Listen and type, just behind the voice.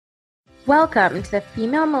Welcome to the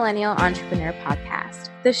Female Millennial Entrepreneur Podcast,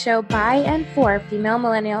 the show by and for female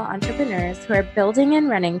millennial entrepreneurs who are building and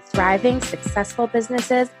running thriving, successful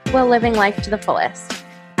businesses while living life to the fullest.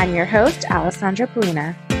 I'm your host, Alessandra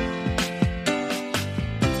Polina.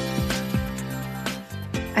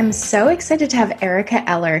 I'm so excited to have Ericka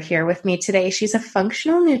Eller here with me today. She's a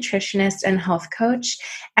functional nutritionist and health coach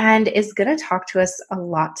and is going to talk to us a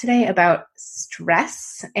lot today about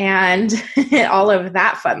stress and all of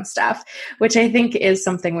that fun stuff, which I think is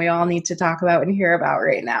something we all need to talk about and hear about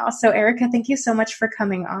right now. So Ericka, thank you so much for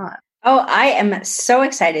coming on. Oh, I am so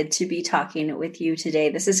excited to be talking with you today.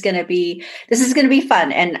 This is going to be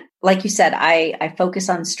fun. And like you said, I focus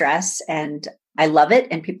on stress and I love it.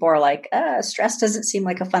 And people are like, stress doesn't seem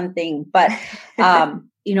like a fun thing. But,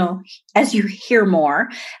 as you hear more,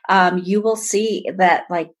 you will see that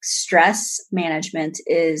like stress management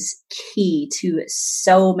is key to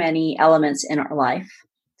so many elements in our life.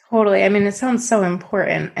 Totally. I mean, it sounds so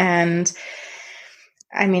important. And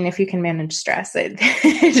I mean, if you can manage stress, I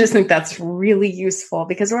just think that's really useful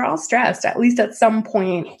because we're all stressed, at least at some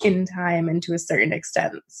point in time and to a certain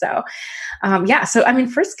extent. So, So, I mean,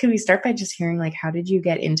 first, can we start by just hearing, like, how did you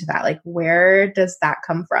get into that? Like, where does that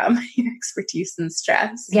come from, your expertise in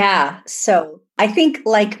stress? Yeah. So I think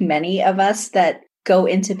like many of us that go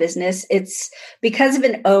into business, it's because of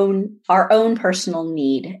our own personal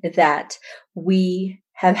need that we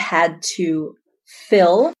have had to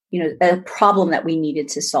fill, a problem that we needed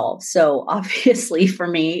to solve. So obviously for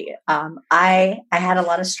me, I had a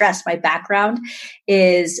lot of stress. My background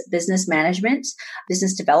is business management,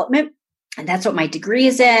 business development, and that's what my degree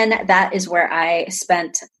is in. That is where I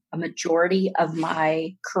spent a majority of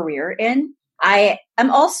my career in. I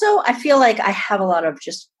feel like I have a lot of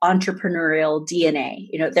just entrepreneurial DNA.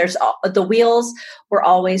 The wheels were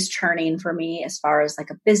always turning for me as far as like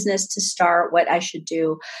a business to start, what I should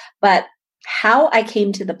do. But how I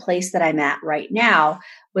came to the place that I'm at right now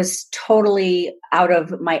was totally out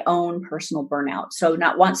of my own personal burnout. So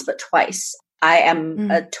not once, but twice. I am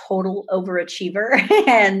a total overachiever.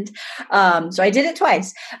 And so I did it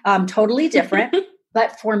twice, totally different.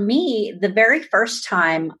 But for me, the very first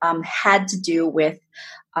time had to do with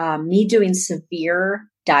me doing severe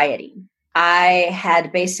dieting. I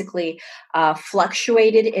had basically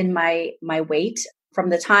fluctuated in my weight from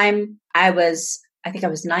the time I think I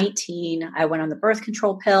was 19. I went on the birth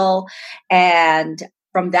control pill. And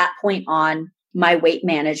from that point on, my weight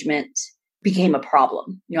management became a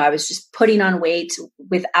problem. I was just putting on weight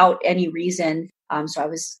without any reason. So I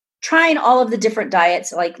was trying all of the different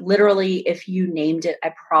diets, like literally, if you named it,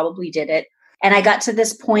 I probably did it. And I got to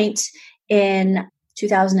this point in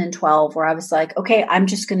 2012 where I was like, okay, I'm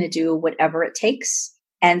just going to do whatever it takes.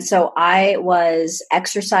 And so I was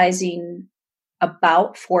exercising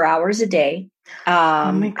about 4 hours a day.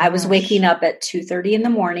 I was waking up at 2:30 in the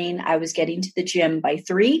morning. I was getting to the gym by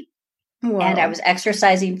 3. Whoa. And I was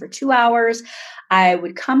exercising for 2 hours. I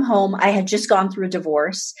would come home. I had just gone through a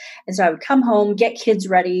divorce. And so I would come home, get kids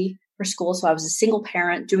ready for school. So I was a single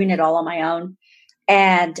parent doing it all on my own.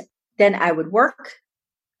 And then I would work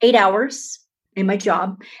 8 hours in my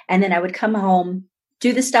job. And then I would come home,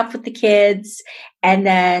 do the stuff with the kids, and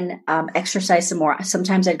then exercise some more.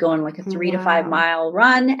 Sometimes I'd go on like a 3 to 5 mile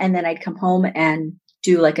run, and then I'd come home and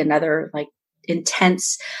do like another like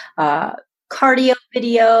intense cardio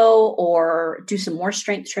video or do some more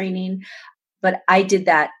strength training. But I did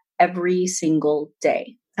that every single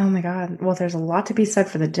day. Oh my God. Well, there's a lot to be said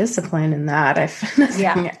for the discipline in that. If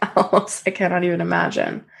nothing else, I cannot even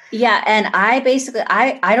imagine. Yeah. And I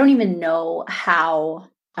don't even know how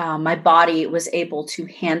my body was able to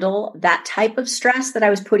handle that type of stress that I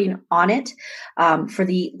was putting on it for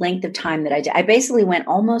the length of time that I did. I basically went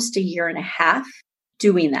almost a year and a half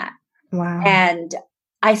doing that. Wow. And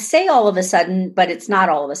I say all of a sudden, but it's not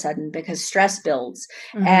all of a sudden because stress builds.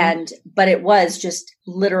 But it was just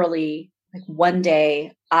literally like one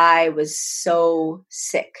day I was so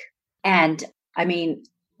sick. And I mean,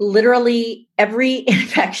 literally every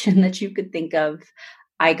infection that you could think of,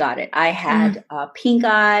 I got it. I had a pink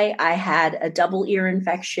eye. I had a double ear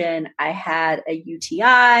infection. I had a UTI.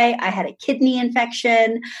 I had a kidney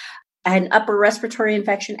infection. I had an upper respiratory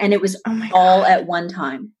infection. And it was all at one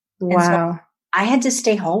time. Wow. So I had to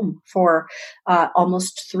stay home for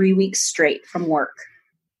almost 3 weeks straight from work.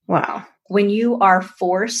 Wow. When you are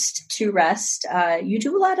forced to rest, you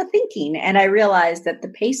do a lot of thinking. And I realized that the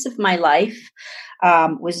pace of my life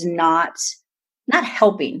was not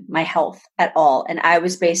helping my health at all. And I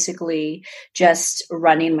was basically just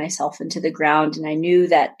running myself into the ground. And I knew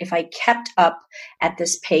that if I kept up at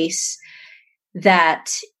this pace,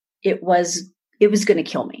 that it was going to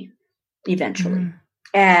kill me eventually.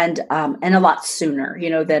 and a lot sooner,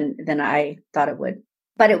 than I thought it would.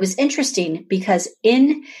 But it was interesting because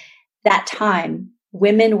in that time,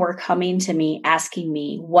 women were coming to me asking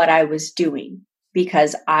me what I was doing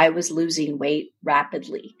because I was losing weight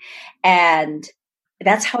rapidly. And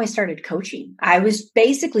that's how I started coaching. I was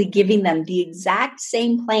basically giving them the exact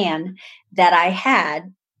same plan that I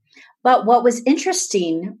had. But what was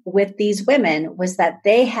interesting with these women was that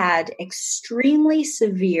they had extremely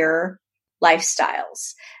severe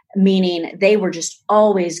lifestyles, meaning they were just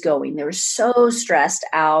always going. They were so stressed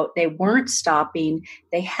out. They weren't stopping.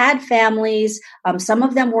 They had families. Some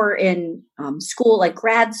of them were in school, like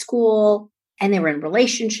grad school, and they were in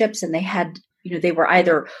relationships, and they had, they were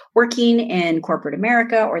either working in corporate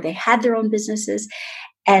America or they had their own businesses.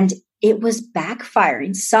 And it was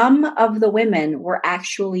backfiring. Some of the women were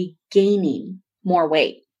actually gaining more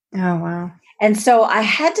weight. Oh, wow. And so I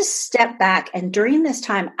had to step back. And during this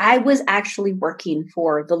time, I was actually working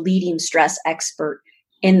for the leading stress expert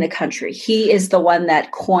in the country. He is the one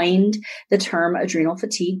that coined the term adrenal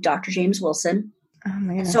fatigue, Dr. James Wilson. Oh,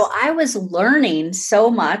 my goodness. So I was learning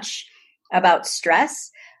so much about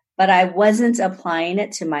stress, but I wasn't applying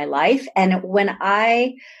it to my life. And when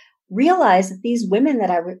I realized that these women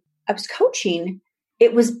that I was coaching,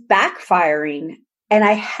 it was backfiring. And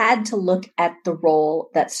I had to look at the role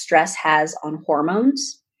that stress has on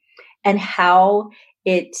hormones and how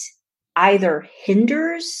it either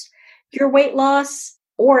hinders your weight loss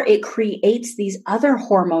or it creates these other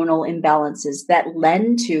hormonal imbalances that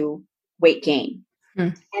lend to weight gain.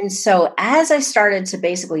 And so as I started to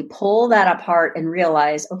basically pull that apart and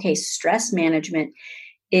realize, okay, stress management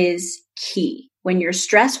is key. When your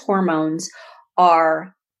stress hormones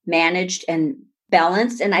are managed and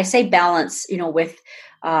balanced, and I say balance, with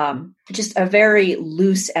just a very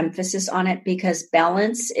loose emphasis on it, because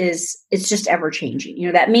balance it's just ever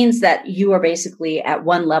changing. That means that you are basically at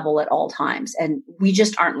one level at all times, and we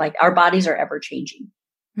just aren't, like, our bodies are ever changing.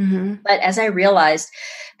 Mm-hmm. But as I realized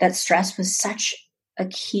that stress was such a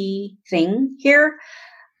key thing here,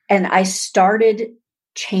 and I started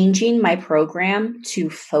changing my program to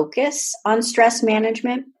focus on stress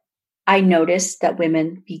management, I noticed that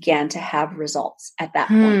women began to have results at that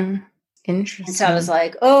point. Interesting. And so I was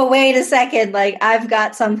like, oh, wait a second, like, I've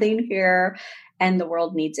got something here and the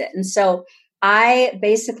world needs it. And so I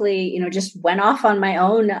basically, just went off on my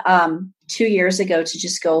own 2 years ago to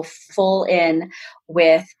just go full in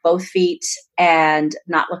with both feet and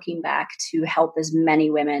not looking back to help as many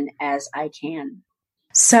women as I can.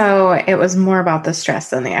 So it was more about the stress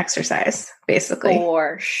than the exercise, basically.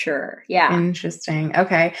 For sure. Yeah. Interesting.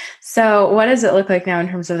 Okay. So what does it look like now in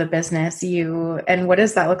terms of the business and what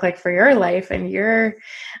does that look like for your life? And you're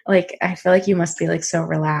like, I feel like you must be like so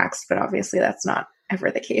relaxed, but obviously that's not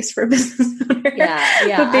ever the case for a business owner.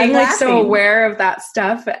 Yeah. But being like so aware of that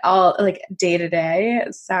stuff all like day to day,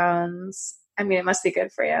 it must be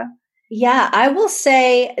good for you. Yeah. I will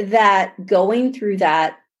say that going through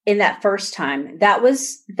that, in that first time, that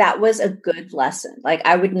was a good lesson. Like,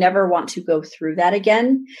 I would never want to go through that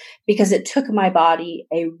again, because it took my body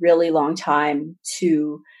a really long time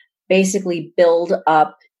to basically build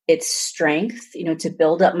up its strength, to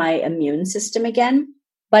build up my immune system again.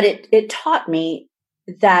 But it taught me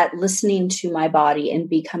that listening to my body and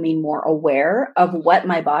becoming more aware of what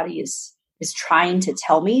my body is trying to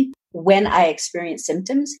tell me when I experience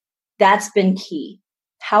symptoms, that's been key.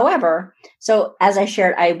 However, so as I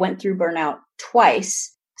shared, I went through burnout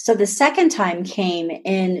twice. So the second time came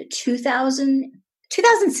in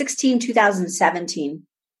 2016, 2017.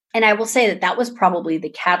 And I will say that was probably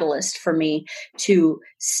the catalyst for me to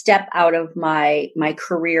step out of my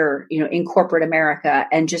career, in corporate America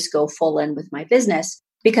and just go full in with my business,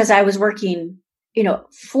 because I was working,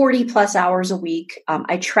 40 plus hours a week.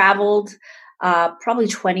 I traveled probably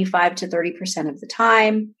 25 to 30% of the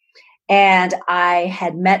time. And I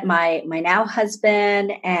had met my now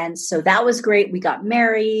husband. And so that was great. We got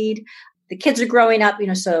married. The kids are growing up,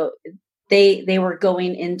 so they were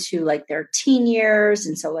going into like their teen years.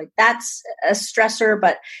 And so like that's a stressor,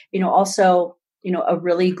 but, also, a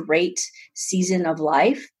really great season of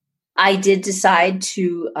life. I did decide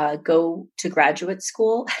to go to graduate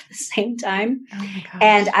school at the same time. Oh my gosh.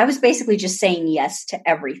 And I was basically just saying yes to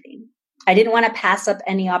everything. I didn't want to pass up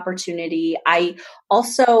any opportunity. I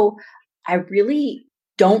really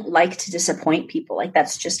don't like to disappoint people. Like,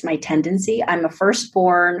 that's just my tendency. I'm a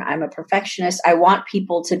firstborn. I'm a perfectionist. I want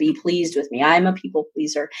people to be pleased with me. I'm a people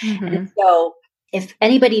pleaser. Mm-hmm. And so if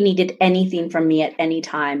anybody needed anything from me at any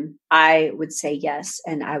time, I would say yes,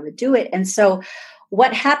 and I would do it. And so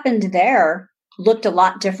what happened there looked a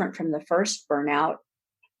lot different from the first burnout.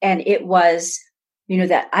 And it was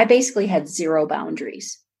that I basically had zero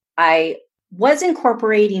boundaries. I was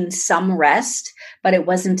incorporating some rest, but it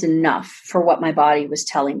wasn't enough for what my body was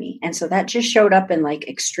telling me. And so that just showed up in like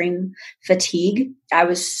extreme fatigue. I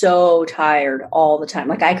was so tired all the time.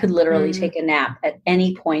 Like I could literally take a nap at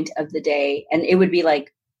any point of the day. And it would be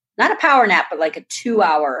like, not a power nap, but like a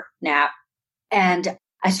 2-hour nap. And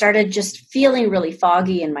I started just feeling really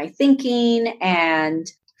foggy in my thinking and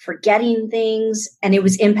forgetting things. And it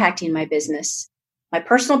was impacting my business, my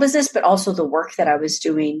personal business, but also the work that I was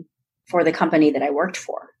doing for the company that I worked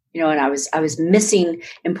for, and I was missing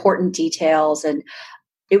important details, and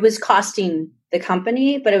it was costing the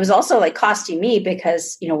company, but it was also like costing me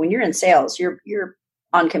because, when you're in sales, you're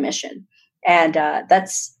on commission, and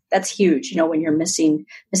that's huge, when you're missing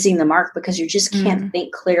the mark because you just can't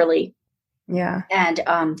think clearly. Yeah. And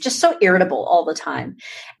just so irritable all the time.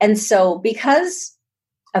 And so because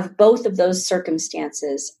of both of those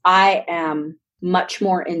circumstances, I am much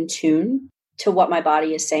more in tune to what my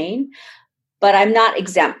body is saying, but I'm not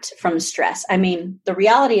exempt from stress. I mean, the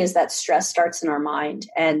reality is that stress starts in our mind,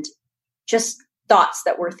 and just thoughts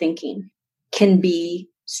that we're thinking can be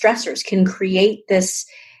stressors, can create this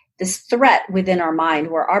threat within our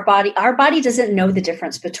mind where our body doesn't know the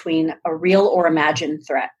difference between a real or imagined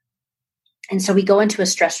threat. And so we go into a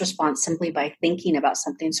stress response simply by thinking about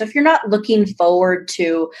something. So if you're not looking forward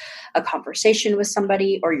to a conversation with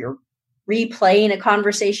somebody, or you're replaying a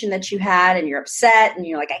conversation that you had and you're upset and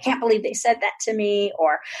you're like, I can't believe they said that to me,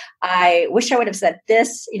 or I wish I would have said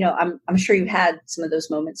this, I'm sure you've had some of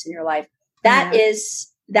those moments in your life.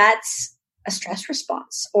 That's a stress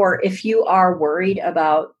response. Or if you are worried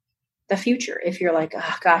about the future, if you're like,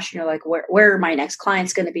 oh gosh, like where are my next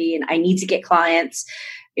clients going to be? And I need to get clients,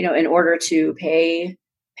 in order to pay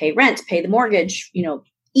rent, pay the mortgage,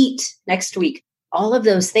 eat next week, all of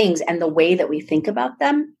those things. And the way that we think about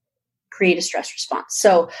them create a stress response.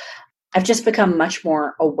 So I've just become much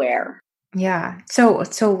more aware. Yeah. So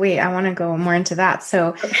wait, I want to go more into that.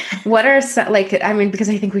 So what are because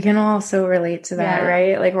I think we can also relate to that,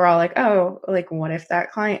 right? Like we're all like, oh, like what if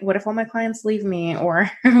all my clients leave me, or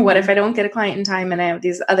what if I don't get a client in time and I have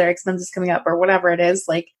these other expenses coming up, or whatever it is,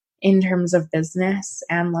 like in terms of business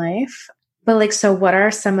and life. But like, so what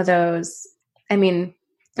are some of those? I mean,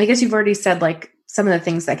 I guess you've already said like some of the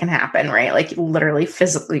things that can happen, right? Like literally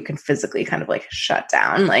you can physically kind of like shut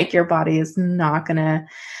down, like your body is not gonna,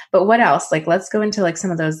 but what else? Like, let's go into like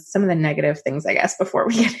some of the negative things, I guess, before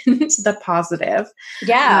we get into the positive.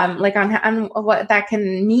 Yeah. Like on what that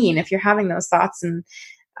can mean if you're having those thoughts. And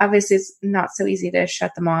obviously it's not so easy to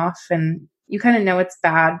shut them off, and you kind of know it's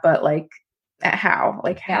bad, but like how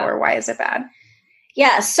or why is it bad?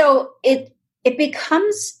 Yeah. So it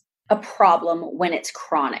becomes a problem when it's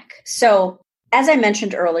chronic. So as I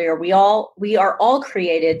mentioned earlier, we are all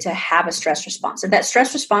created to have a stress response, and that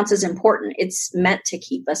stress response is important. It's meant to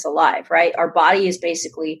keep us alive, right? Our body is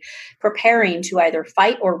basically preparing to either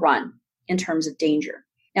fight or run in terms of danger.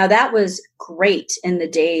 Now, that was great in the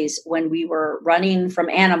days when we were running from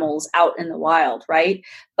animals out in the wild, right?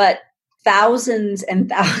 But thousands and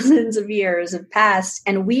thousands of years have passed,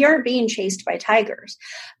 and we aren't being chased by tigers.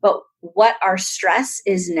 But what our stress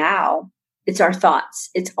is now, it's our thoughts.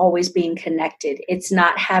 It's always being connected. It's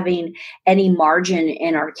not having any margin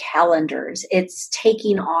in our calendars. It's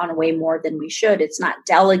taking on way more than we should. It's not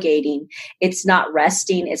delegating. It's not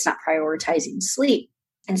resting. It's not prioritizing sleep.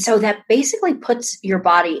 And so that basically puts your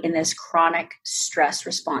body in this chronic stress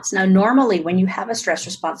response. Now, normally when you have a stress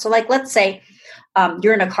response, so like let's say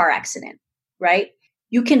you're in a car accident, right?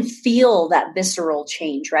 You can feel that visceral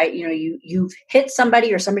change, right? You've hit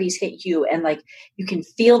somebody or somebody's hit you, and like you can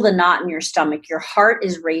feel the knot in your stomach. Your heart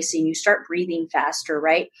is racing. You start breathing faster,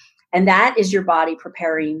 right? And that is your body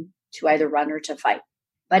preparing to either run or to fight.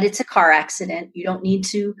 But it's a car accident. You don't need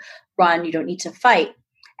to run. You don't need to fight.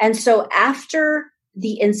 And so after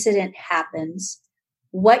the incident happens,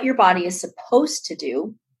 what your body is supposed to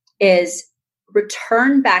do is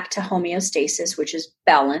return back to homeostasis, which is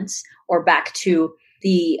balance, or back to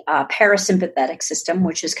the parasympathetic system,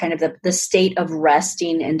 which is kind of the state of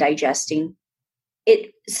resting and digesting.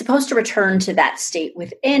 It's supposed to return to that state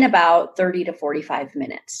within about 30 to 45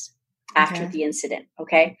 minutes after the incident.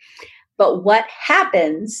 Okay. But what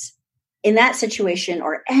happens in that situation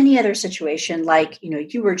or any other situation, like,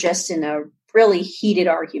 you were just in a really heated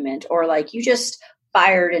argument, or like you just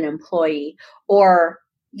fired an employee, or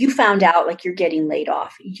you found out like you're getting laid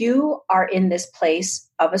off, you are in this place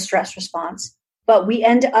of a stress response. But we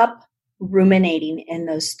end up ruminating in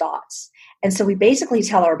those thoughts. And so we basically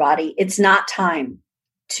tell our body, it's not time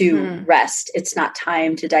to rest. It's not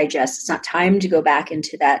time to digest. It's not time to go back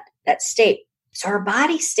into that state. So our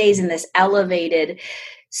body stays in this elevated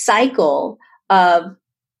cycle of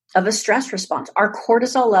a stress response. Our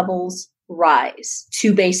cortisol levels rise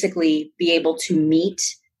to basically be able to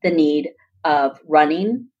meet the need of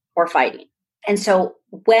running or fighting. And so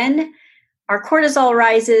when our cortisol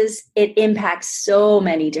rises, it impacts so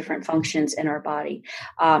many different functions in our body.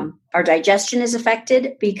 Our digestion is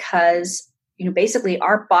affected because, basically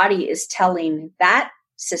our body is telling that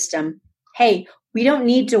system, hey, we don't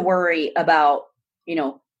need to worry about,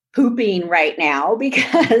 pooping right now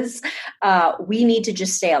because we need to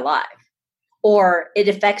just stay alive. Or it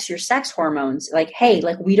affects your sex hormones. Like, hey,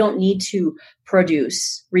 we don't need to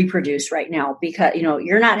reproduce right now because,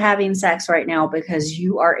 you're not having sex right now because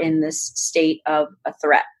you are in this state of a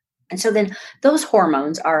threat. And so then those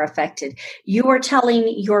hormones are affected. You are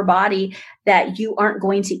telling your body that you aren't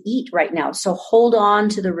going to eat right now. So hold on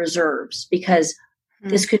to the reserves because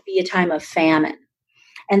this could be a time of famine.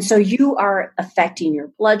 And so you are affecting your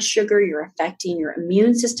blood sugar, you're affecting your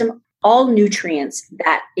immune system, all nutrients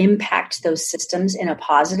that impact those systems in a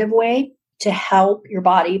positive way to help your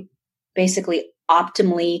body basically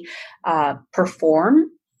optimally perform.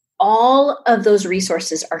 All of those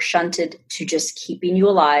resources are shunted to just keeping you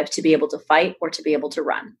alive to be able to fight or to be able to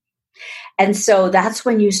run. And so that's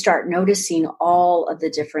when you start noticing all of the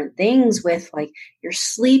different things with your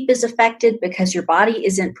sleep is affected because your body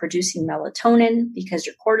isn't producing melatonin because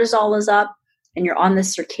your cortisol is up and you're on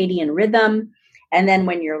this circadian rhythm. And then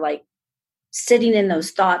when you're sitting in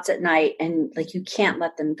those thoughts at night and you can't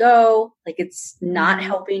let them go, it's not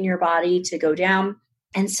helping your body to go down.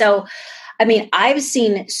 And so, I've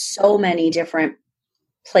seen so many different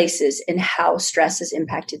places in how stress has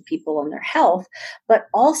impacted people on their health, but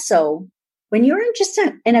also when you're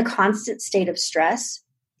in a constant state of stress,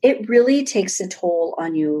 it really takes a toll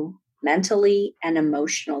on you mentally and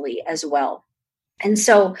emotionally as well. And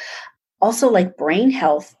so also brain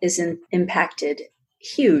health is impacted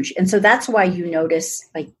huge. And so that's why you notice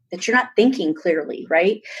that you're not thinking clearly,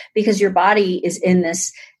 right? Because your body is in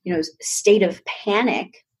this, state of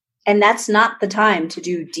panic. And that's not the time to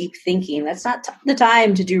do deep thinking. That's not the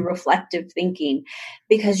time to do reflective thinking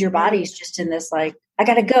because your body's just in this I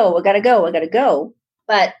gotta go.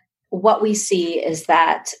 But what we see is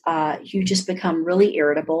that you just become really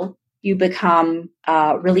irritable. You become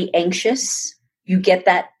really anxious. You get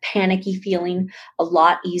that panicky feeling a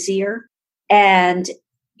lot easier. And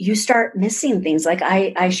you start missing things.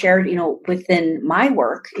 I shared, within my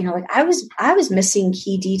work, I was missing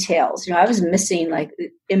key details. I was missing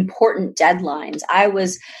important deadlines. I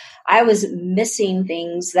was missing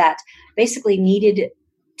things that basically needed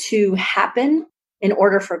to happen in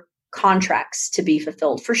order for contracts to be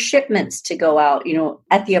fulfilled, for shipments to go out,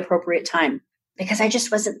 at the appropriate time, because I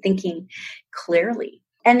just wasn't thinking clearly.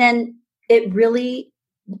 And then it really,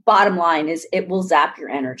 bottom line is it will zap your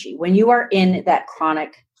energy. When you are in that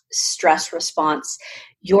chronic stress response,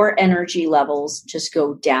 your energy levels just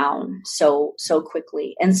go down so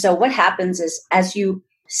quickly. And so what happens is as you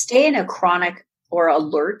stay in a chronic or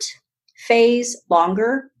alert phase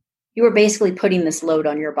longer, you are basically putting this load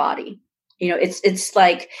on your body. It's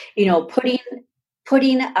like,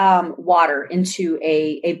 putting water into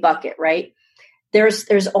a bucket, right?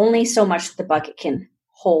 There's only so much the bucket can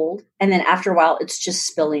hold. And then after a while, it's just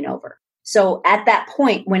spilling over. So at that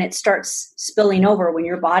point, when it starts spilling over, when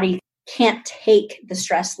your body can't take the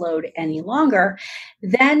stress load any longer,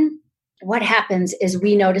 then what happens is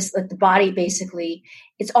we notice that the body basically,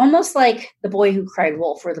 it's almost like the boy who cried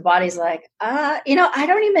wolf, where the body's like, I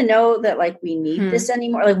don't even know that we need this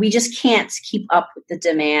anymore. We just can't keep up with the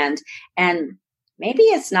demand. And maybe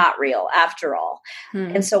it's not real after all.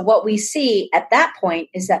 And so what we see at that point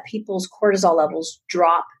is that people's cortisol levels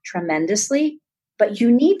drop tremendously, but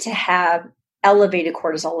you need to have elevated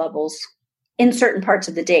cortisol levels in certain parts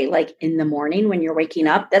of the day, like in the morning when you're waking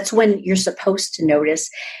up. That's when you're supposed to notice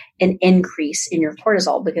an increase in your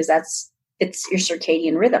cortisol because it's your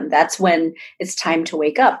circadian rhythm. That's when it's time to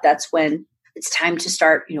wake up. That's when it's time to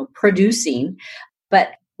start, producing.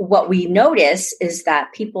 But what we notice is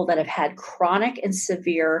that people that have had chronic and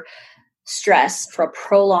severe stress for a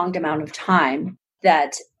prolonged amount of time,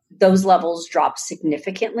 that those levels drop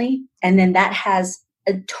significantly. And then that has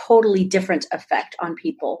a totally different effect on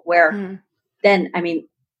people where then,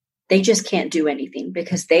 they just can't do anything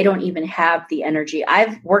because they don't even have the energy.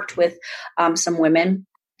 I've worked with some women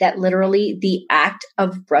that literally the act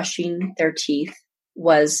of brushing their teeth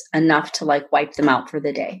was enough to wipe them out for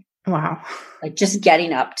the day. Wow. Just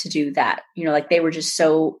getting up to do that, they were just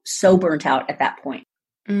so burnt out at that point.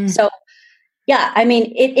 So yeah,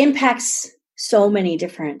 it impacts so many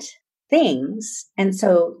different things. And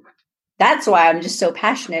so that's why I'm just so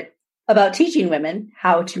passionate about teaching women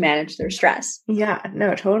how to manage their stress. Yeah,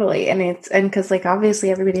 no, totally. And because like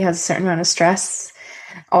obviously everybody has a certain amount of stress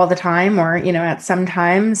all the time or, at some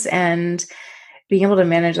times, and being able to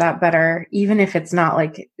manage that better, even if it's not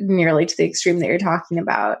like nearly to the extreme that you're talking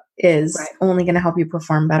about, is only going to help you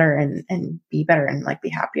perform better and be better and like be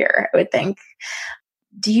happier, I would think.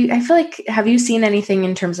 I feel like, have you seen anything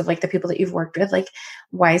in terms of like the people that you've worked with, like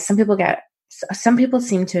why some people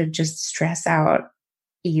seem to just stress out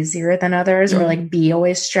easier than others, or like be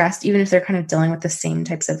always stressed, even if they're kind of dealing with the same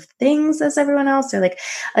types of things as everyone else? Or like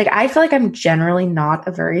I feel like I'm generally not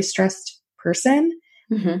a very stressed person.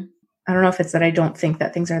 Mm-hmm. I don't know if it's that I don't think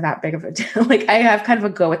that things are that big of a deal. Like I have kind of a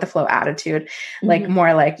go with the flow attitude, like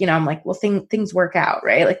more like, I'm like, well, things work out,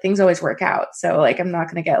 right? Like things always work out. So like, I'm not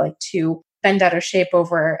going to get like too bent out of shape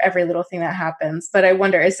over every little thing that happens. But I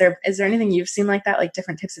wonder, is there anything you've seen like that? Like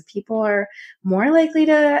different types of people are more likely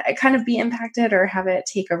to kind of be impacted or have it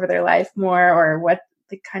take over their life more, or what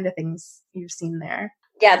the kind of things you've seen there?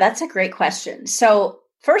 Yeah, that's a great question. So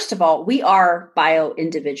first of all, we are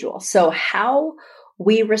bio-individual. So how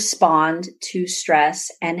we respond to stress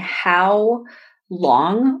and how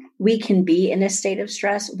long we can be in a state of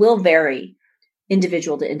stress will vary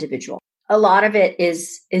individual to individual. A lot of it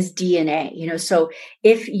is DNA, so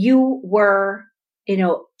if you were,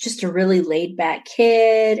 just a really laid back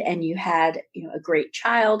kid and you had, a great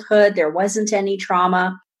childhood, there wasn't any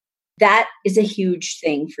trauma, that is a huge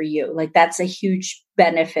thing for you. Like that's a huge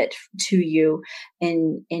benefit to you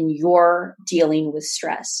in your dealing with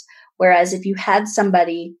stress. Whereas if you had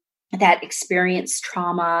somebody that experienced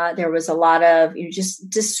trauma, there was a lot of, just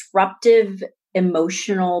disruptive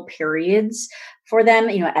emotional periods for them,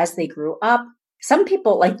 as they grew up. Some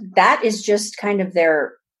people, like, that is just kind of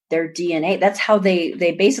their DNA. That's how they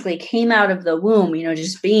basically came out of the womb,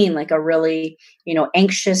 just being like a really,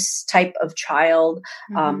 anxious type of child,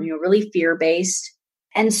 really fear-based.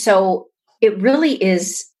 And so it really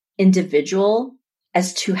is individual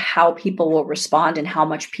as to how people will respond and how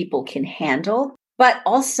much people can handle. But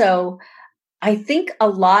also, I think a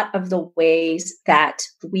lot of the ways that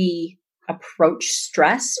we approach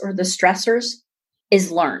stress or the stressors is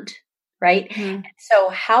learned, right? Mm-hmm. So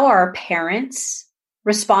how our parents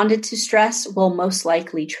responded to stress will most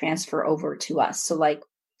likely transfer over to us. So like,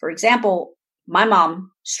 for example, my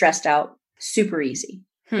mom stressed out super easy,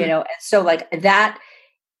 and so like that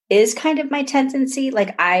is kind of my tendency.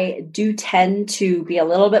 Like I do tend to be a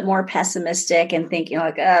little bit more pessimistic and think,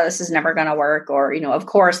 like, oh, this is never going to work. Or, of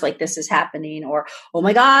course, like this is happening, or, oh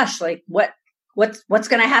my gosh, like what's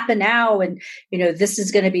going to happen now? And, this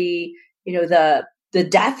is going to be, the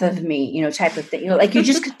death of me, type of thing, like you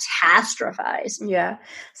just catastrophize. Yeah.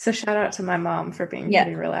 So shout out to my mom for being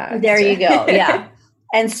pretty relaxed. There you go. Yeah.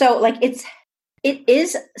 And so like, it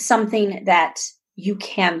is something that you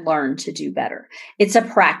can learn to do better. It's a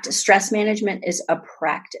practice. Stress management is a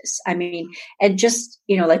practice. I mean, and just,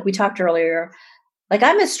 like we talked earlier, like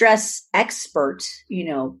I'm a stress expert,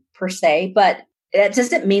 per se, but that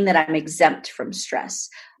doesn't mean that I'm exempt from stress.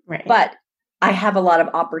 Right. But I have a lot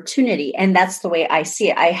of opportunity, and that's the way I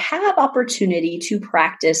see it. I have opportunity to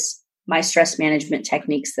practice my stress management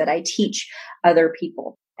techniques that I teach other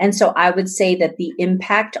people. And so I would say that the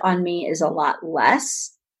impact on me is a lot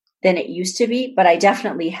less than it used to be, but I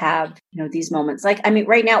definitely have, these moments. Like, I mean,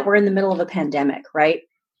 right now we're in the middle of a pandemic, right?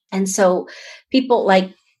 And so people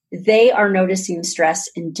like, they are noticing stress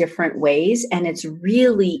in different ways. And it's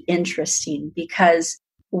really interesting because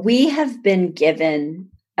we have been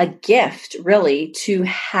given a gift really to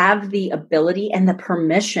have the ability and the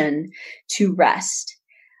permission to rest.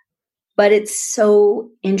 But it's so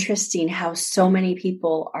interesting how so many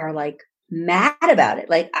people are like mad about it.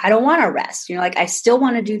 Like, I don't want to rest, like I still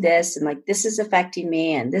want to do this. And like, this is affecting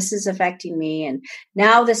me and this is affecting me. And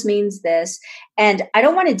now this means this. And I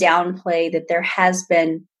don't want to downplay that there has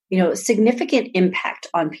been, significant impact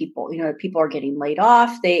on people. People are getting laid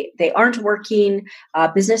off. They aren't working.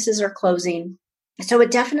 Businesses are closing. So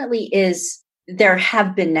it definitely is, there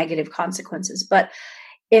have been negative consequences. But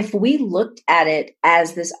if we looked at it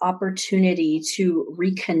as this opportunity to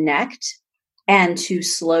reconnect and to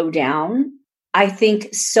slow down, I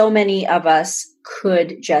think so many of us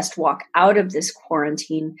could just walk out of this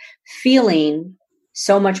quarantine feeling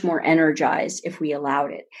so much more energized if we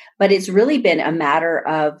allowed it. But it's really been a matter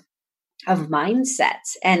of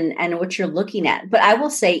mindsets and what you're looking at. But I will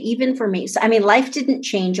say, even for me, so I mean, life didn't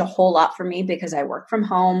change a whole lot for me because I work from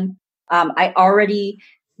home. I already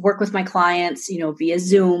work with my clients, via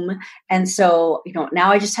Zoom. And so,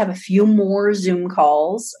 now I just have a few more Zoom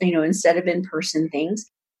calls, instead of in-person things.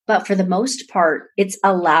 But for the most part, it's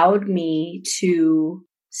allowed me to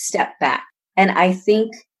step back. And I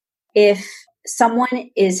think if someone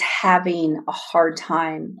is having a hard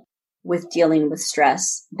time with dealing with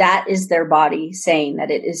stress, that is their body saying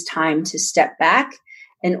that it is time to step back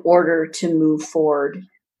in order to move forward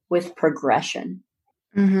with progression.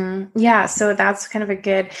 Mm-hmm. Yeah. So that's kind of a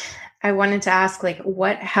good, I wanted to ask, like,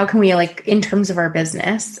 how can we, like, in terms of our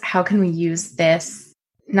business, how can we use this,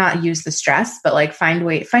 not use the stress, but like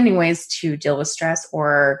finding ways to deal with stress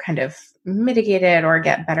or kind of mitigate it or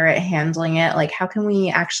get better at handling it? Like, how can we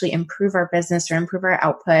actually improve our business or improve our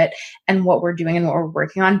output and what we're doing and what we're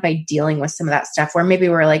working on by dealing with some of that stuff where maybe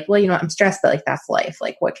we're like, well, you know, I'm stressed, but like, that's life.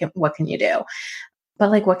 Like, what can you do? But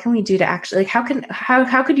like, what can we do to actually, like,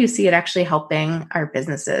 how could you see it actually helping our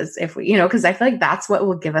businesses if we, you know, because I feel like that's what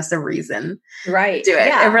will give us a reason Right. to do it.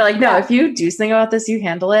 Yeah. And we're like, no, if you do something about this, you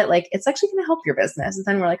handle it, like, it's actually going to help your business. And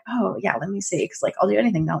then we're like, oh yeah, let me see. Cause like, I'll do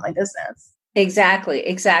anything to help my business.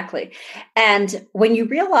 Exactly. And when you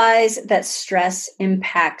realize that stress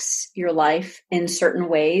impacts your life in certain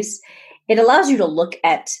ways, it allows you to look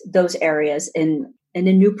at those areas in a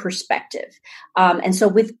new perspective. And so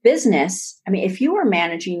with business, I mean, if you are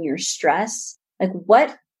managing your stress, like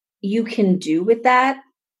what you can do with that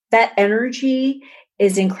energy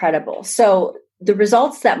is incredible. So the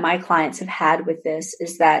results that my clients have had with this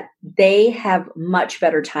is that they have much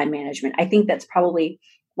better time management. I think that's probably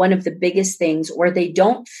one of the biggest things where they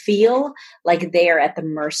don't feel like they are at the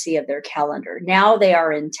mercy of their calendar. Now they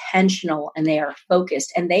are intentional and they are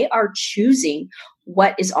focused and they are choosing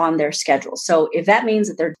what is on their schedule. So if that means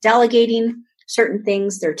that they're delegating certain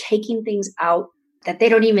things, they're taking things out that they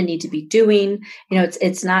don't even need to be doing, you know,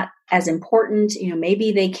 it's not as important. You know,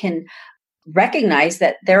 maybe they can recognize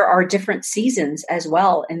that there are different seasons as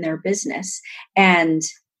well in their business. And,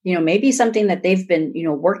 you know, maybe something that they've been, you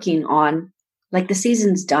know, working on, like the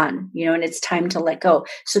season's done, you know, and it's time to let go.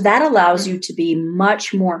 So that allows you to be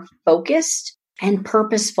much more focused and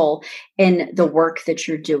purposeful in the work that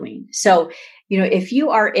you're doing. So, you know, if you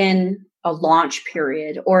are in a launch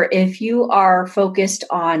period or if you are focused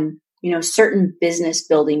on, you know, certain business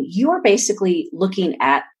building, you are basically looking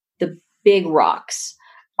at the big rocks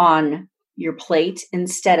on your plate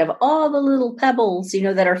instead of all the little pebbles, you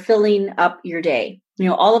know, that are filling up your day. You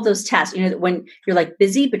know, all of those tasks, you know, when you're like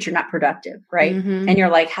busy, but you're not productive, right? Mm-hmm. And you're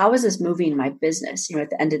like, how is this moving my business, you know, at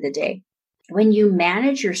the end of the day? When you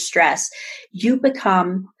manage your stress, you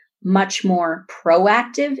become much more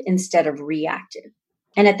proactive instead of reactive.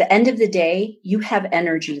 And at the end of the day, you have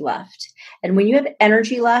energy left. And when you have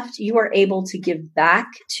energy left, you are able to give back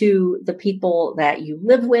to the people that you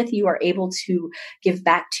live with. You are able to give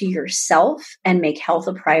back to yourself and make health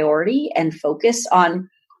a priority and focus on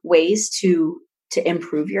ways to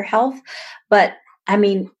improve your health. But I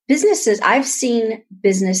mean, I've seen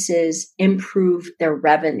businesses improve their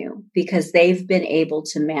revenue because they've been able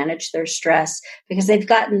to manage their stress because they've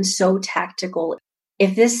gotten so tactical.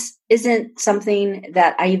 If this isn't something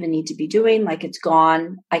that I even need to be doing, like it's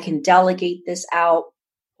gone, I can delegate this out,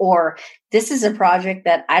 or this is a project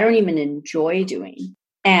that I don't even enjoy doing.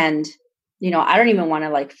 And, you know, I don't even want to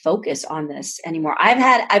like focus on this anymore.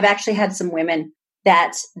 I've actually had some women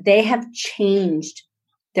that they have changed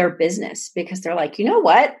their business because they're like, you know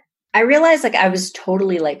what? I realized like I was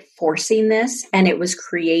totally like forcing this and it was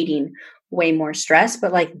creating way more stress,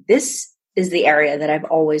 but like this is the area that I've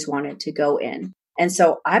always wanted to go in. And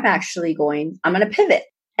so I'm going to pivot.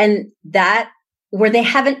 And that where they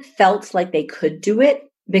haven't felt like they could do it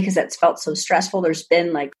because that's felt so stressful. There's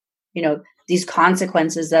been like, you know, these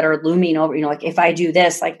consequences that are looming over, you know, like if I do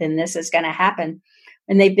this, like then this is going to happen.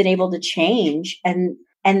 And they've been able to change and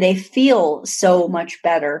they feel so much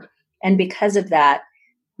better. And because of that,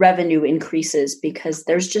 revenue increases because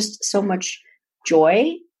there's just so much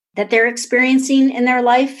joy that they're experiencing in their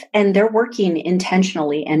life and they're working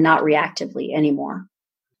intentionally and not reactively anymore.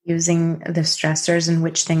 Using the stressors and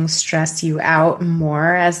which things stress you out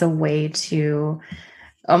more as a way to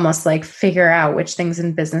almost like figure out which things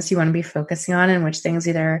in business you want to be focusing on and which things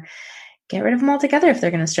either get rid of them altogether if they're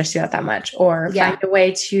going to stress you out that much, or find a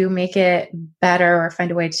way to make it better, or find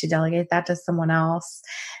a way to delegate that to someone else,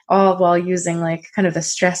 all while using like kind of the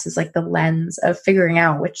stress as like the lens of figuring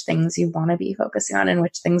out which things you want to be focusing on and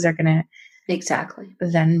which things are going to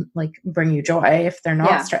then like bring you joy if they're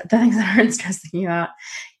not the things that aren't stressing you out.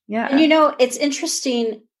 Yeah. And you know, it's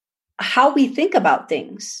interesting how we think about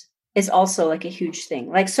things is also like a huge thing.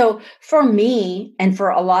 Like, so for me and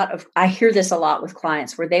for I hear this a lot with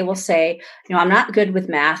clients where they will say, you know, I'm not good with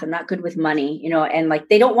math. I'm not good with money, you know, and like,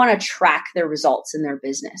 they don't want to track their results in their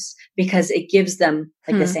business because it gives them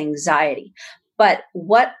like this anxiety. But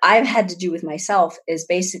what I've had to do with myself is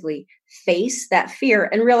basically face that fear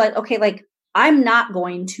and realize, okay, like I'm not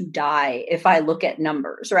going to die if I look at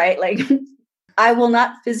numbers, right? Like I will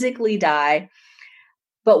not physically die.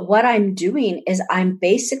 But what I'm doing is I'm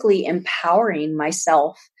basically empowering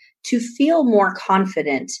myself to feel more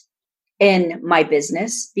confident in my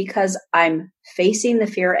business because I'm facing the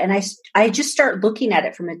fear, and I just start looking at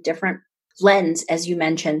it from a different lens, as you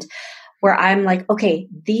mentioned, where I'm like, okay,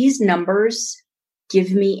 these numbers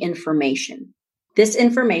give me information. This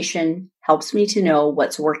information helps me to know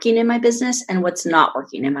what's working in my business and what's not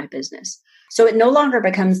working in my business. So it no longer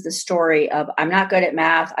becomes the story of I'm not good at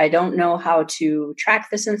math. I don't know how to track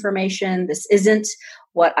this information. This isn't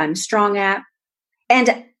what I'm strong at.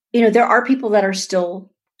 And, there are people that are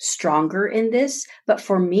still stronger in this. But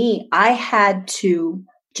for me, I had to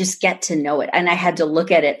just get to know it. And I had to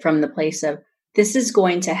look at it from the place of this is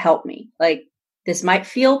going to help me. Like this might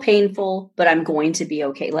feel painful, but I'm going to be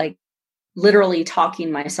okay. Like literally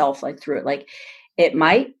talking myself like through it. Like it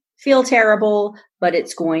might feel terrible, but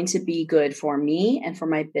it's going to be good for me and for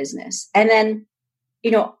my business. And then,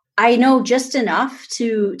 I know just enough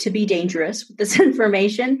to be dangerous with this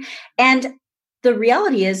information. And the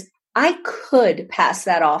reality is I could pass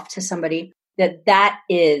that off to somebody that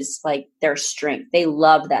is like their strength. They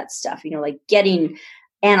love that stuff, like getting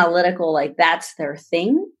analytical, like that's their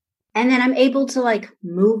thing. And then I'm able to like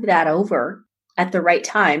move that over at the right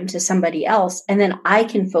time to somebody else. And then I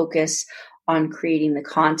can focus on creating the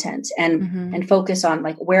content and focus on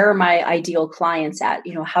like, where are my ideal clients at?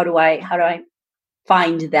 How do I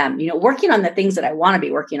find them, working on the things that I want to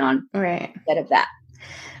be working on right. instead of that.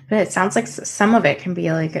 But it sounds like some of it can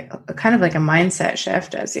be like a kind of like a mindset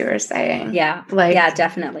shift, as you were saying. Yeah. Like, yeah,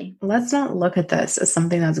 definitely. Let's not look at this as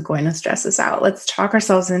something that's going to stress us out. Let's talk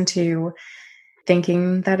ourselves into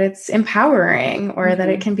thinking that it's empowering or that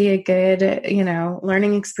it can be a good,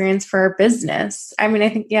 learning experience for our business. I mean,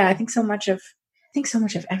 I think so much of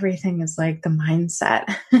everything is like the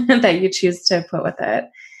mindset that you choose to put with it.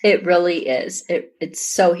 It really is. It's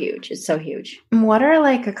so huge. It's so huge. What are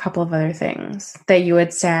like a couple of other things that you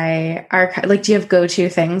would say are like, do you have go-to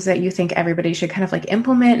things that you think everybody should kind of like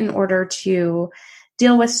implement in order to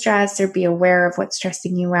deal with stress or be aware of what's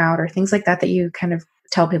stressing you out or things like that you kind of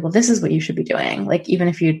tell people this is what you should be doing? Like, even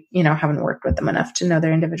if you haven't worked with them enough to know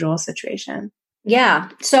their individual situation. Yeah.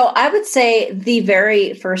 So I would say the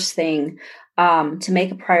very first thing to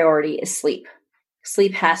make a priority is sleep.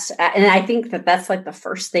 Sleep has to, and I think that's like the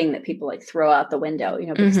first thing that people like throw out the window,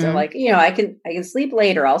 because they're like, I can sleep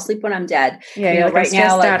later. I'll sleep when I'm dead. Yeah. Like, right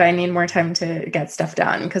now, out, I need more time to get stuff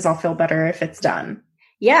done because I'll feel better if it's done.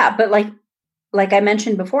 Yeah. But like I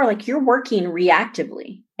mentioned before, like you're working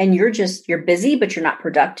reactively and you're busy, but you're not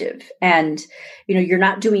productive. And, you're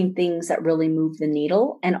not doing things that really move the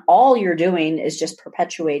needle. And all you're doing is just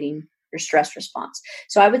perpetuating your stress response.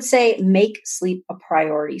 So I would say make sleep a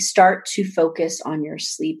priority. Start to focus on your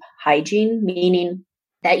sleep hygiene, meaning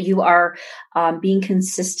that you are being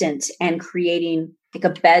consistent and creating like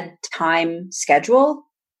a bedtime schedule,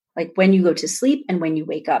 like when you go to sleep and when you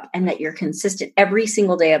wake up, and that you're consistent every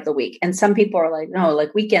single day of the week. And some people are like, no,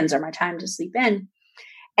 like weekends are my time to sleep in.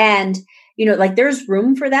 And, like there's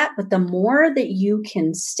room for that. But the more that you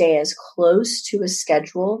can stay as close to a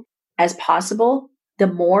schedule as possible, the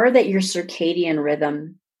more that your circadian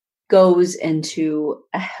rhythm goes into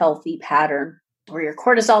a healthy pattern where your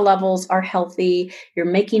cortisol levels are healthy, you're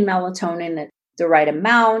making melatonin at the right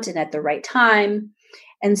amount and at the right time.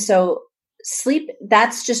 And so sleep,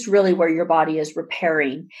 that's just really where your body is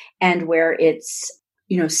repairing and where it's,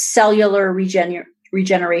 cellular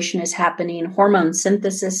regeneration is happening, hormone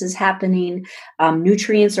synthesis is happening,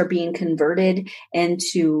 nutrients are being converted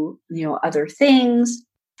into, other things,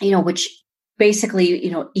 which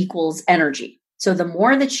basically, equals energy. So the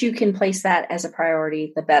more that you can place that as a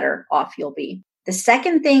priority, the better off you'll be. The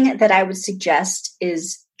second thing that I would suggest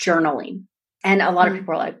is journaling. And a lot of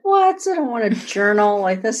people are like, what? I don't want to journal.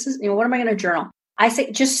 Like this is, what am I going to journal? I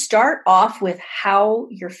say, just start off with how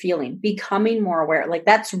you're feeling, becoming more aware. Like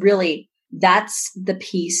that's the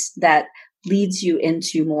piece that leads you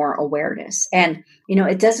into more awareness. And,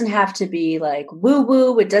 it doesn't have to be like woo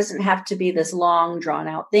woo. It doesn't have to be this long drawn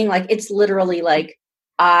out thing. Like it's literally like,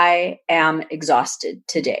 I am exhausted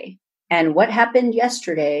today. And what happened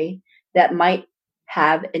yesterday that might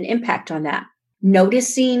have an impact on that?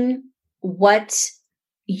 Noticing what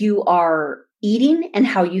you are eating and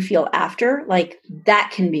how you feel after, like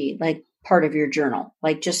that can be like part of your journal,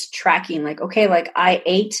 like just tracking like, okay, like I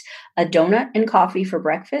ate a donut and coffee for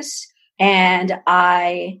breakfast and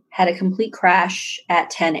I had a complete crash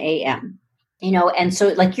at 10 a.m. And so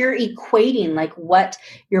like you're equating like what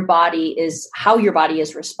your body is, how your body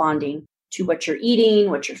is responding to what you're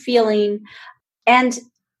eating, what you're feeling. And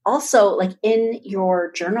also, like in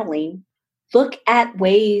your journaling, look at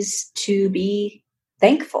ways to be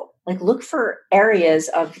thankful. Like look for areas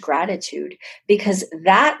of gratitude, because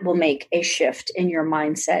that will make a shift in your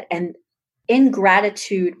mindset. And in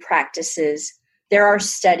gratitude practices, there are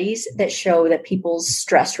studies that show that people's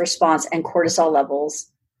stress response and cortisol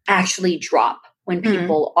levels actually drop when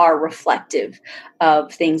people are reflective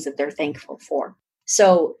of things that they're thankful for.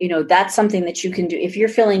 So, that's something that you can do. If you're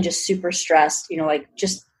feeling just super stressed, like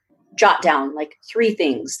just jot down like 3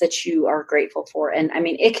 things that you are grateful for. And I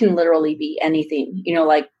mean, it can literally be anything,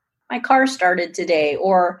 like my car started today,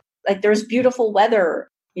 or like there's beautiful weather.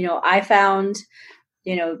 I found,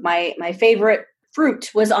 my favorite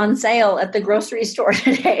fruit was on sale at the grocery store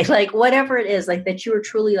today. Like whatever it is, like that you are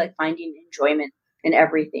truly like finding enjoyment in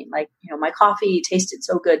everything. Like, my coffee tasted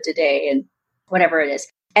so good today, and whatever it is.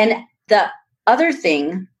 And the other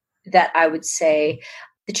thing that I would say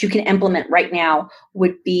that you can implement right now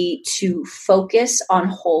would be to focus on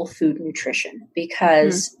whole food nutrition,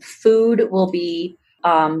 because food will be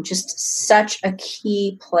just such a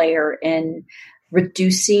key player in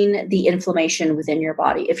reducing the inflammation within your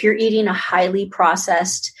body. If you're eating a highly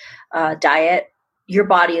processed diet, your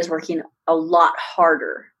body is working a lot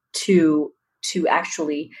harder to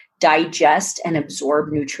actually digest and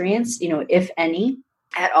absorb nutrients, if any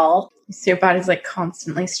at all. So your body's like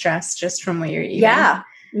constantly stressed just from what you're eating.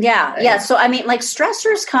 Yeah. So, I mean, like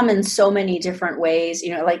stressors come in so many different ways,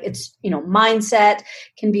 like it's, mindset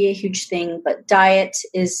can be a huge thing, but diet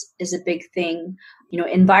is a big thing,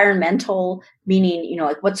 environmental, meaning,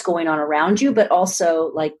 like what's going on around you, but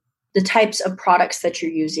also like the types of products that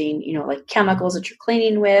you're using, like chemicals that you're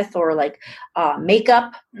cleaning with, or like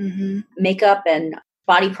makeup and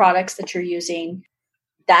body products that you're using.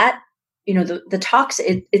 That, the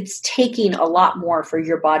toxin, it's taking a lot more for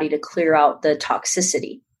your body to clear out the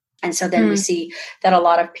toxicity. And so then we see that a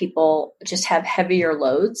lot of people just have heavier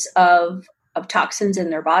loads of toxins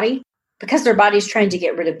in their body, because their body's trying to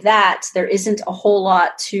get rid of that. There isn't a whole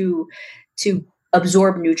lot to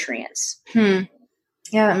absorb nutrients.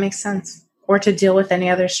 Yeah, that makes sense. Or to deal with any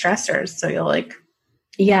other stressors. So you'll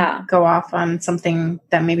go off on something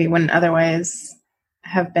that maybe wouldn't otherwise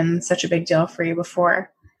have been such a big deal for you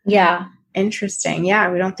before. Yeah. Interesting.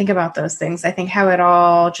 Yeah, we don't think about those things. I think how it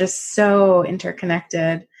all just so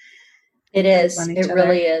interconnected. It is. It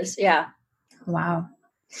really is. Yeah. Wow.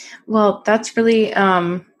 Well, that's really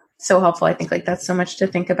so helpful. I think that's so much to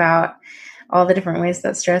think about, all the different ways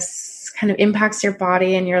that stress kind of impacts your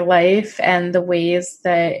body and your life, and the ways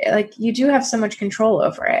that you do have so much control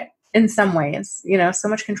over it in some ways, so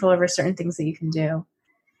much control over certain things that you can do.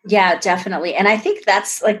 Yeah, definitely. And I think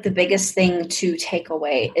that's like the biggest thing to take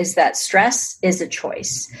away, is that stress is a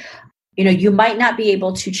choice. You might not be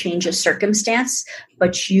able to change a circumstance,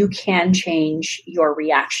 but you can change your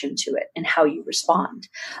reaction to it and how you respond.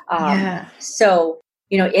 So,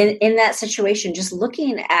 in that situation, just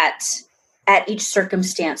looking at each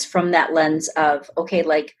circumstance from that lens of, okay,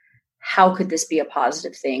 like, how could this be a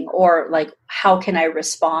positive thing? Or like, how can I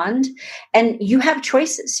respond? And you have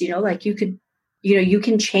choices, like you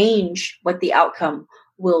can change what the outcome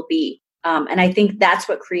will be. And I think that's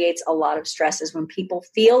what creates a lot of stress, is when people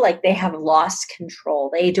feel like they have lost control.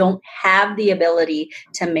 They don't have the ability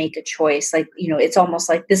to make a choice. Like, it's almost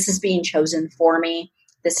like this is being chosen for me.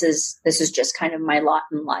 This is just kind of my lot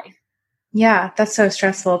in life. Yeah, that's so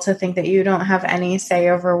stressful to think that you don't have any say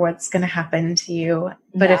over what's going to happen to you.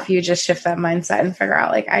 But if you just shift that mindset and figure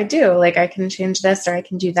out, I do, I can change this, or I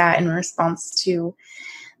can do that in response to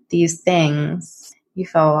these things, you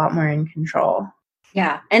feel a lot more in control.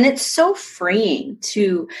 Yeah. And it's so freeing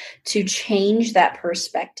to change that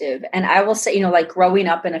perspective. And I will say, growing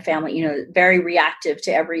up in a family, very reactive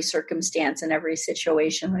to every circumstance and every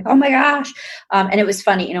situation, like, oh my gosh. And it was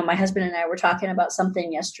funny, my husband and I were talking about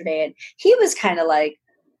something yesterday, and he was kind of like,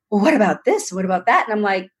 well, what about this? What about that? And I'm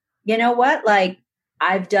like, you know what? Like,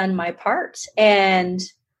 I've done my part, and,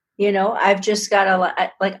 I've just got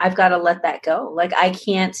to I've got to let that go. Like, I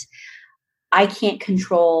can't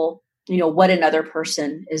control what another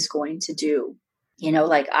person is going to do.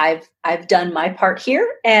 I've done my part here,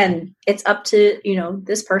 and it's up to,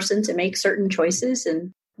 this person to make certain choices.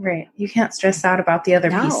 And right. You can't stress out about the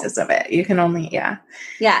other pieces of it. You can only, Yeah.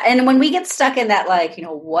 And when we get stuck in that,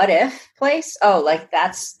 what if place? Oh,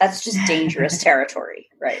 that's just dangerous territory.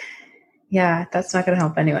 Right. Yeah. That's not going to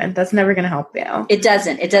help anyone. That's never going to help you. It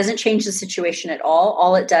doesn't change the situation at all.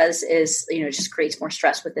 All it does is, just creates more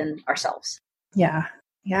stress within ourselves. Yeah.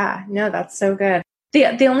 Yeah. No, that's so good.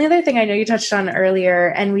 The only other thing I know you touched on earlier,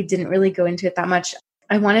 and we didn't really go into it that much,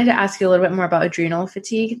 I wanted to ask you a little bit more about adrenal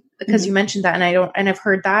fatigue because you mentioned that, and I've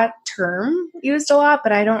heard that term used a lot,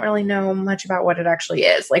 but I don't really know much about what it actually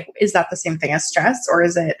is. Like, is that the same thing as stress, or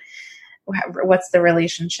what's the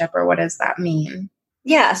relationship, or what does that mean?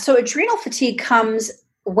 Yeah. So adrenal fatigue comes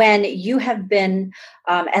when you have been,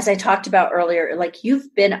 as I talked about earlier, like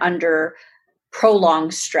you've been under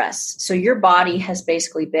prolonged stress. So your body has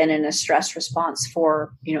basically been in a stress response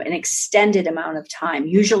for, an extended amount of time.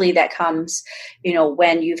 Usually that comes,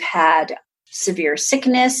 when you've had severe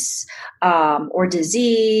sickness, or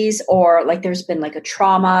disease, or like there's been like a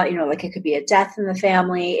trauma, like it could be a death in the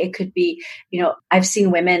family. It could be, I've seen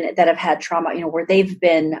women that have had trauma, where they've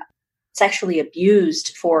been sexually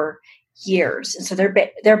abused for years. And so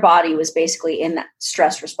their body was basically in that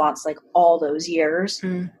stress response, like all those years.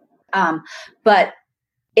 But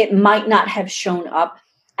it might not have shown up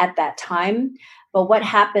at that time. But what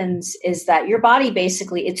happens is that your body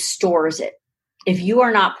basically, it stores it. If you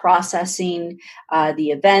are not processing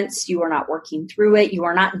the events, you are not working through it, you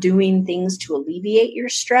are not doing things to alleviate your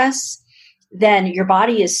stress, then your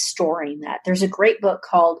body is storing that. There's a great book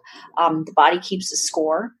called The Body Keeps a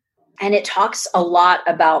Score. And it talks a lot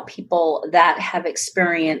about people that have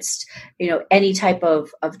experienced, any type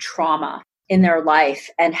of trauma in their life,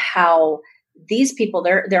 and how these people,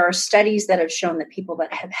 there are studies that have shown that people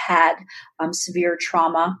that have had severe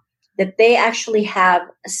trauma, that they actually have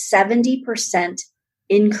a 70%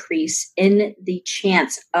 increase in the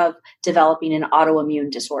chance of developing an autoimmune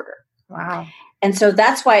disorder. Wow. And so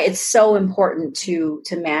that's why it's so important to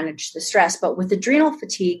manage the stress. But with adrenal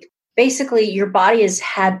fatigue, basically your body has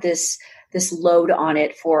had this load on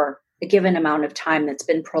it for a given amount of time that's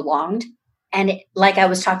been prolonged. And like I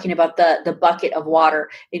was talking about the bucket of water,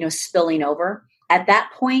 spilling over at that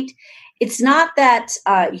point, it's not that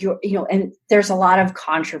and there's a lot of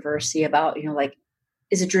controversy about, like,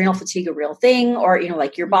 is adrenal fatigue a real thing? Or,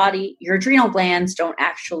 like your body, your adrenal glands don't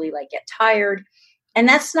actually like get tired. And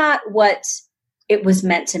that's not what it was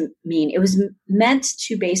meant to mean. It was meant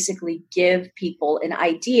to basically give people an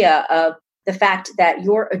idea of the fact that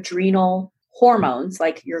your adrenal hormones,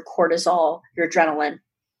 like your cortisol, your adrenaline,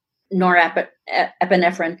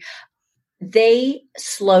 norepinephrine, they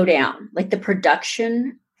slow down. Like the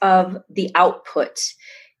production of the output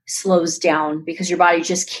slows down because your body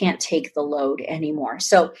just can't take the load anymore.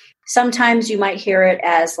 So sometimes you might hear it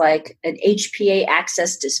as like an HPA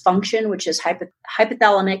axis dysfunction, which is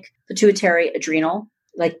hypothalamic pituitary adrenal.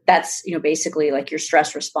 Like that's, basically like your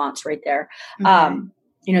stress response right there.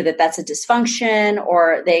 Okay. That's a dysfunction,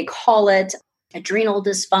 or they call it adrenal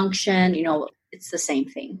dysfunction. It's the same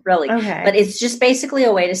thing, really. Okay. But it's just basically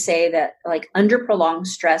a way to say that, like, under prolonged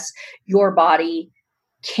stress, your body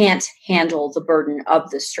can't handle the burden of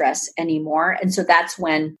the stress anymore. And so that's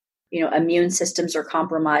when, immune systems are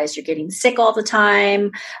compromised. You're getting sick all the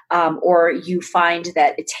time, or you find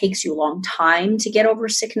that it takes you a long time to get over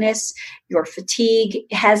sickness. Your fatigue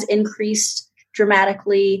has increased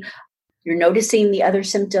dramatically. You're noticing the other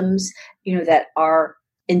symptoms, that are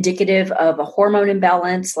indicative of a hormone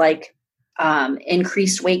imbalance, like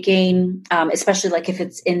increased weight gain, especially like if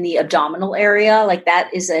it's in the abdominal area. Like that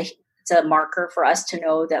is it's a marker for us to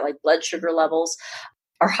know that like blood sugar levels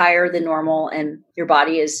are higher than normal, and your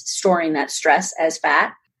body is storing that stress as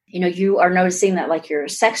fat. You are noticing that like your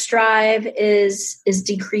sex drive is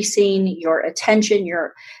decreasing, your attention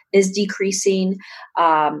is decreasing,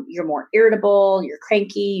 you're more irritable, you're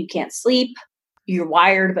cranky, you can't sleep, you're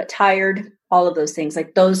wired but tired. All of those things,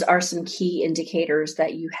 like those are some key indicators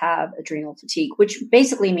that you have adrenal fatigue, which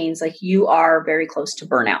basically means like you are very close to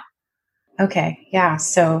burnout. Okay. Yeah.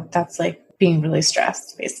 So that's like being really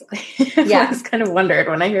stressed, basically. Yeah. I was kind of wondered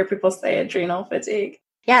when I hear people say adrenal fatigue.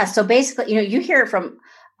 Yeah. So basically, you hear it from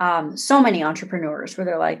so many entrepreneurs where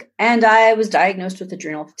they're like, and I was diagnosed with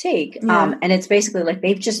adrenal fatigue. Yeah. And it's basically like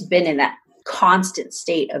they've just been in that constant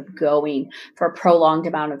state of going for a prolonged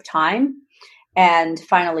amount of time. And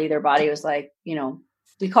finally their body was like,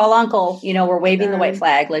 we call uncle, we're waving the white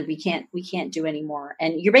flag. Like we can't do anymore.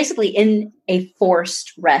 And you're basically in a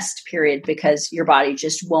forced rest period because your body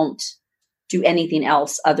just won't do anything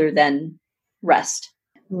else other than rest.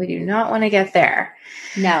 We do not want to get there.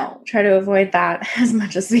 No. Try to avoid that as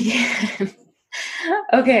much as we can.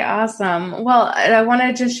 Okay, awesome. Well, I want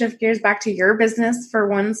to just shift gears back to your business for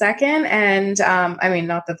 1 second. And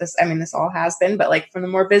not that this all has been, but like from the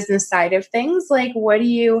more business side of things, like what do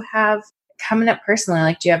you have coming up personally?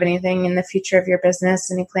 Like, do you have anything in the future of your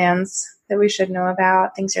business, any plans that we should know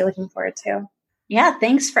about, things you're looking forward to? Yeah,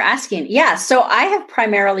 thanks for asking. Yeah, so I have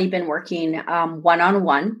primarily been working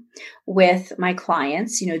one-on-one with my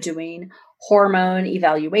clients, doing hormone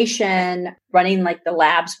evaluation, running like the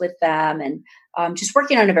labs with them, and just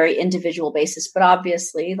working on a very individual basis. But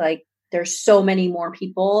obviously, like, there's so many more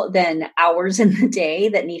people than hours in the day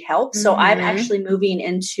that need help. So I'm actually moving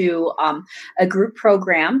into a group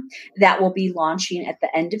program that will be launching at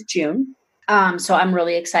the end of June. So I'm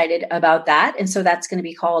really excited about that. And so that's going to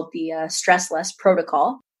be called the Stress Less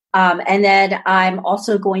Protocol. And then I'm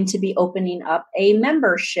also going to be opening up a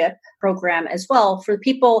membership program as well for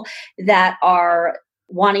people that are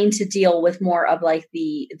wanting to deal with more of like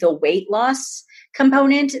the weight loss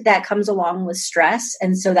component that comes along with stress.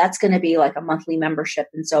 And so that's going to be like a monthly membership.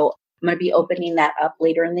 And so I'm going to be opening that up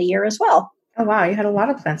later in the year as well. Oh, wow. You had a lot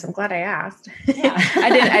of plans. I'm glad I asked. Yeah.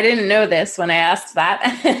 I didn't know this when I asked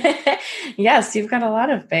that. Yes, you've got a lot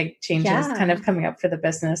of big changes kind of coming up for the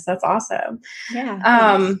business. That's awesome.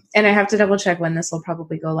 Yeah. And I have to double check when this will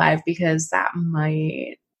probably go live, because that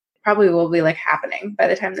probably will be like happening by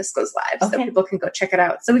the time this goes live. So people can go check it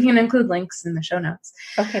out. So we can include links in the show notes.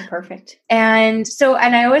 Okay, perfect. And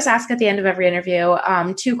I always ask at the end of every interview,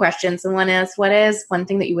 2 questions. And one is, what is one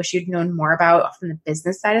thing that you wish you'd known more about from the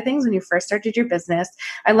business side of things when you first started your business?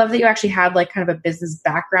 I love that you actually had like kind of a business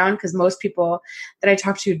background, because most people that I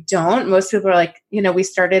talk to don't. Most people are like, we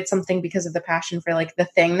started something because of the passion for like the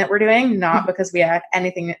thing that we're doing, not because we had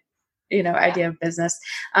anything idea of business.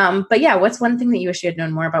 But yeah, what's one thing that you wish you had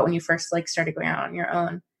known more about when you first like started going out on your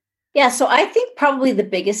own? Yeah. So I think probably the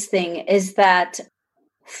biggest thing is that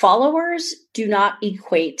followers do not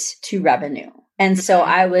equate to revenue. And so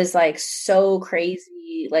I was like so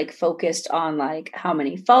crazy, like focused on like how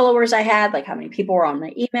many followers I had, like how many people were on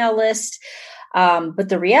my email list. But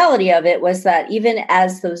the reality of it was that even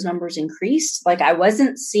as those numbers increased, like I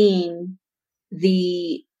wasn't seeing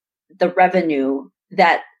the revenue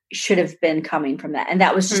that should have been coming from that. And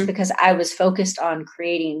that was just because I was focused on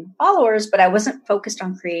creating followers, but I wasn't focused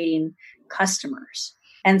on creating customers.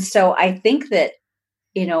 And so I think that,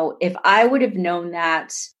 if I would have known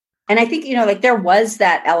that, and I think, like there was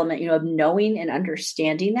that element, of knowing and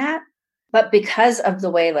understanding that, but because of the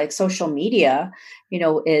way like social media,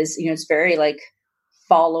 is, it's very like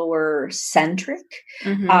follower centric.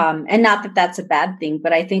 And not that that's a bad thing,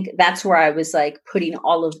 but I think that's where I was like putting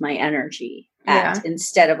all of my energy at,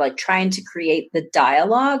 instead of like trying to create the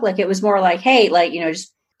dialogue. Like it was more like, hey, like,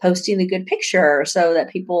 just posting the good picture so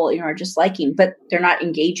that people, are just liking, but they're not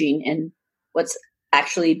engaging in what's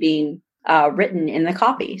actually being written in the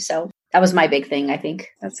copy. So that was my big thing, I think.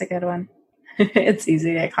 That's a good one. It's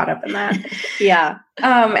easy to get caught up in that. Yeah.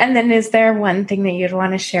 And then is there one thing that you'd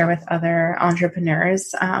want to share with other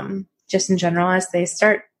entrepreneurs, just in general, as they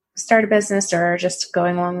start a business or just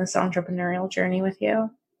going along this entrepreneurial journey with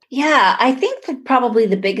you? Yeah, I think that probably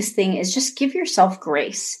the biggest thing is just give yourself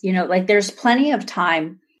grace. Like there's plenty of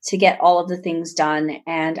time to get all of the things done.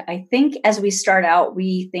 And I think as we start out,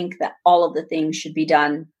 we think that all of the things should be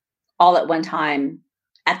done all at one time,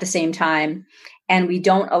 at the same time. And we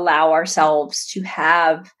don't allow ourselves to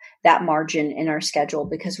have that margin in our schedule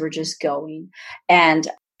because we're just going. And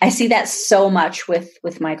I see that so much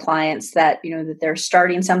with my clients that, that they're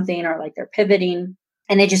starting something or like they're pivoting,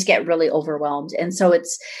 and they just get really overwhelmed. And so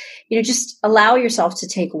it's, just allow yourself to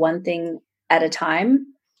take one thing at a time,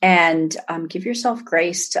 and give yourself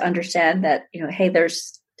grace to understand that, hey,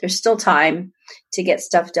 there's still time to get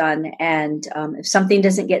stuff done. And if something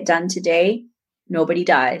doesn't get done today, nobody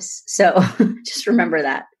dies. So just remember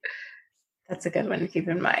that. That's a good one to keep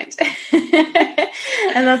in mind.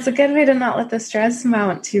 And that's a good way to not let the stress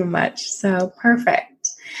mount too much. So perfect.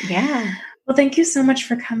 Yeah. Well, thank you so much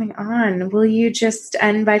for coming on. Will you just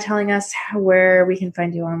end by telling us where we can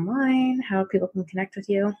find you online, how people can connect with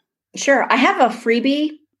you? Sure. I have a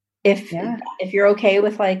freebie if you're okay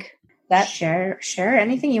with like that. Share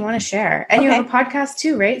anything you want to share. And you have a podcast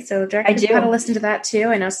too, right? So directors got to listen to that too.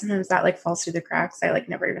 I know sometimes that like falls through the cracks. I like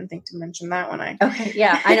never even think to mention that when I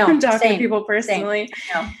I know. talk to people personally.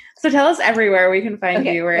 So tell us everywhere we can find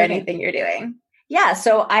you or anything you're doing. Yeah.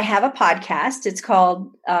 So I have a podcast. It's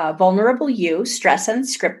called Vulnerable You, Stress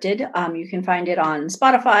Unscripted. You can find it on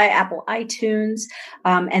Spotify, Apple iTunes.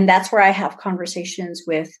 And that's where I have conversations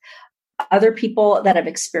with other people that have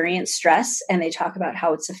experienced stress, and they talk about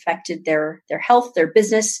how it's affected their health, their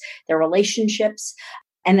business, their relationships.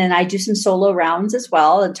 And then I do some solo rounds as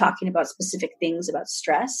well and talking about specific things about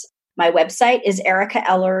stress. My website is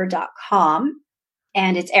erickaeller.com,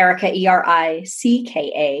 and it's Ericka,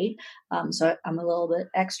 Ericka. So I'm a little bit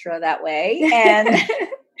extra that way. And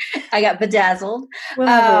I got bedazzled. We'll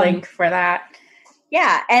have a link for that.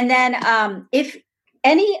 Yeah. And then if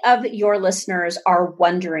any of your listeners are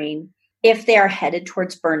wondering if they are headed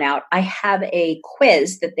towards burnout, I have a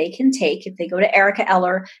quiz that they can take if they go to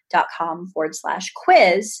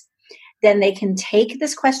erickaeller.com/quiz. then they can take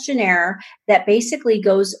this questionnaire that basically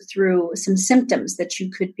goes through some symptoms that you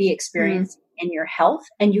could be experiencing in your health,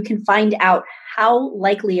 and you can find out how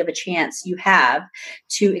likely of a chance you have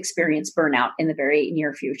to experience burnout in the very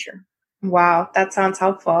near future. Wow, that sounds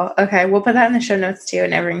helpful. Okay, we'll put that in the show notes too,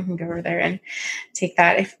 and everyone can go over there and take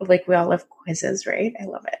that. If like we all love quizzes, right? I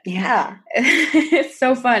love it. Yeah. It's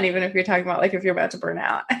so fun, even if you're talking about like if you're about to burn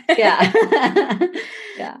out. Yeah.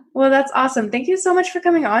 Yeah. Well, that's awesome. Thank you so much for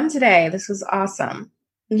coming on today. This was awesome.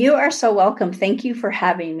 You are so welcome. Thank you for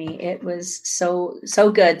having me. It was so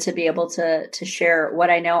good to be able to share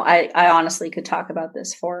what I know. I honestly could talk about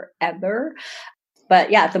this forever.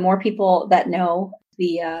 But yeah, the more people that know,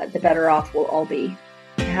 the better off we'll all be.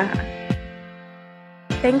 Yeah.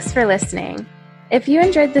 Thanks for listening. If you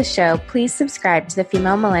enjoyed this show, please subscribe to the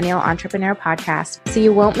Female Millennial Entrepreneur Podcast so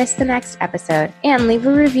you won't miss the next episode, and leave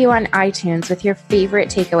a review on iTunes with your favorite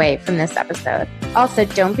takeaway from this episode. Also,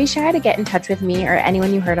 don't be shy to get in touch with me or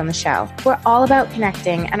anyone you heard on the show. We're all about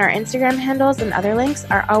connecting, and our Instagram handles and other links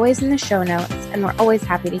are always in the show notes, and we're always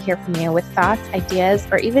happy to hear from you with thoughts, ideas,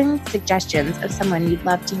 or even suggestions of someone you'd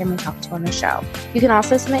love to hear me talk to on the show. You can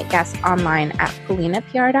also submit guests online at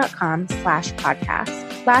PaulinaPR.com/podcast.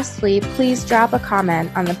 Lastly, please drop a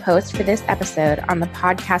comment on the post for this episode on the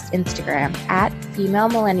podcast Instagram at Female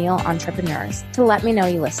Millennial Entrepreneurs to let me know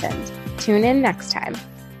you listened. Tune in next time.